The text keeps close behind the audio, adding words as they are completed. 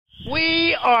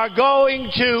We are going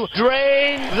to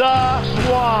drain the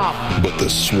swamp. But the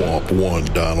swamp won,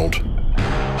 Donald.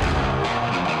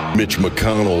 Mitch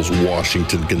McConnell's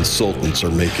Washington consultants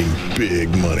are making big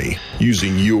money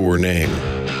using your name.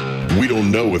 We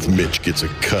don't know if Mitch gets a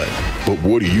cut, but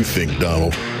what do you think,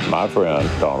 Donald? My friend,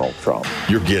 Donald Trump.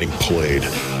 You're getting played.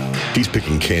 He's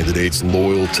picking candidates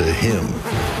loyal to him.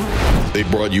 They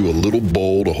brought you a little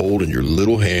bowl to hold in your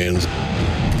little hands,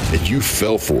 and you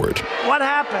fell for it. What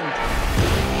happened?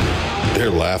 They're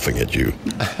laughing at you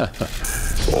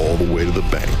all the way to the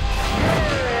bank.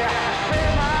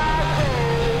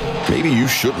 Maybe you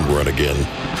shouldn't run again.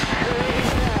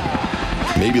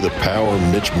 Maybe the power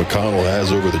Mitch McConnell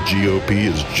has over the GOP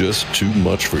is just too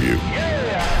much for you.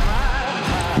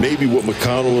 Maybe what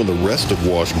McConnell and the rest of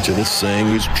Washington is saying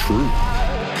is true.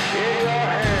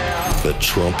 That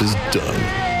Trump is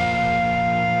done.